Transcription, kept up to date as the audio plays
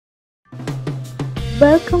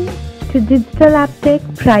Welcome to Digital Aptech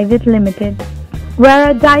Private Limited, where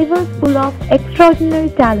a diverse pool of extraordinary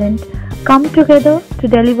talent come together to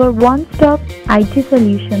deliver one-stop IT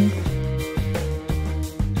solutions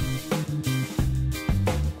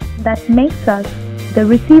that makes us the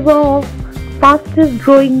receiver of fastest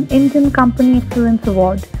growing Indian Company Excellence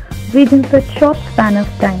Award within such short span of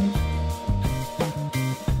time.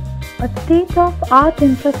 A state-of-art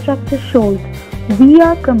infrastructure shows we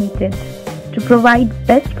are committed to provide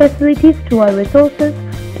best facilities to our resources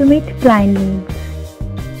to meet client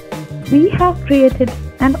needs. We have created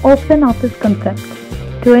an open office concept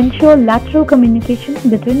to ensure lateral communication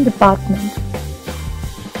between departments.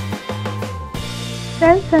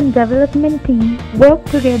 Sales and development teams work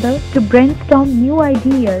together to brainstorm new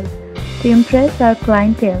ideas to impress our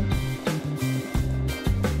clientele.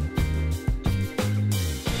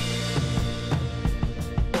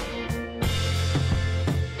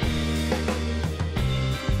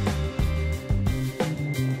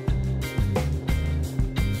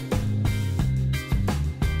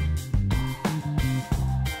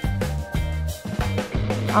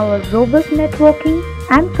 Our robust networking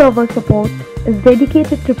and server support is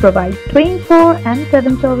dedicated to provide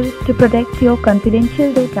 24/7 service to protect your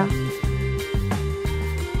confidential data.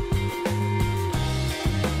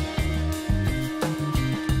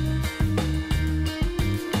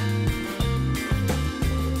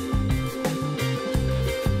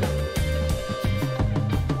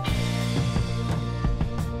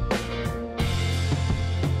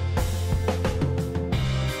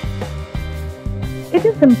 It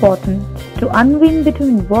is important to unwind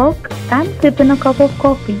between work and sip in a cup of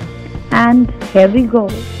coffee, and here we go.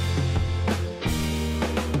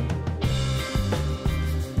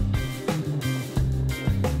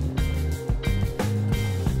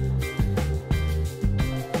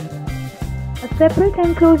 A separate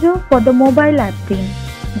enclosure for the mobile app team,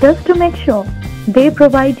 just to make sure they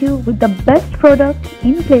provide you with the best product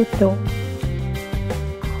in Play Store.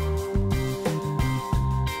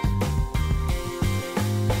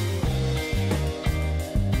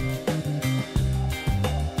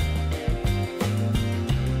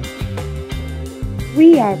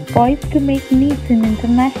 We are poised to make needs in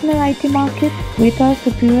international IT markets with our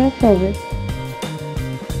superior service.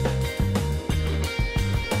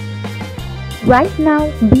 Right now,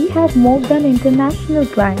 we have more than international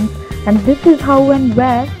clients, and this is how and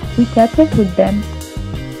where we touch up with them.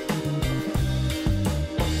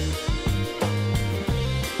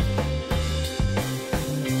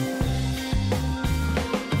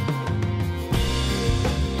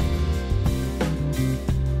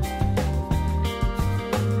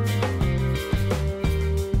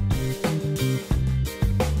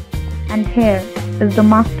 And here is the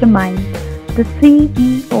mastermind, the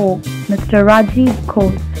CEO, Mr. Rajiv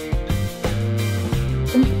Ghosh.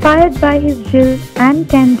 Inspired by his zeal and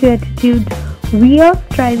can-do attitude, we are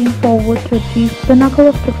striving forward to achieve the pinnacle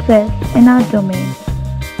of success in our domain.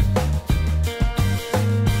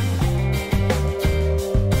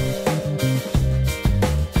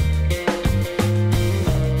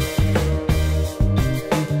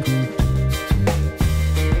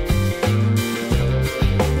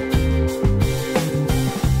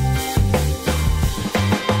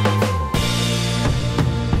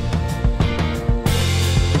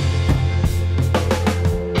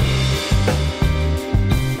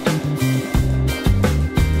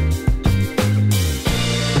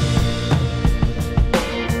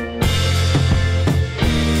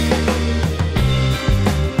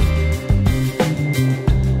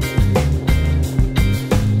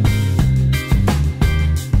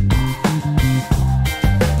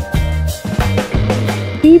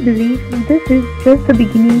 We believe this is just the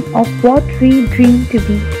beginning of what we dream to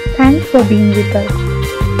be. Thanks for being with us.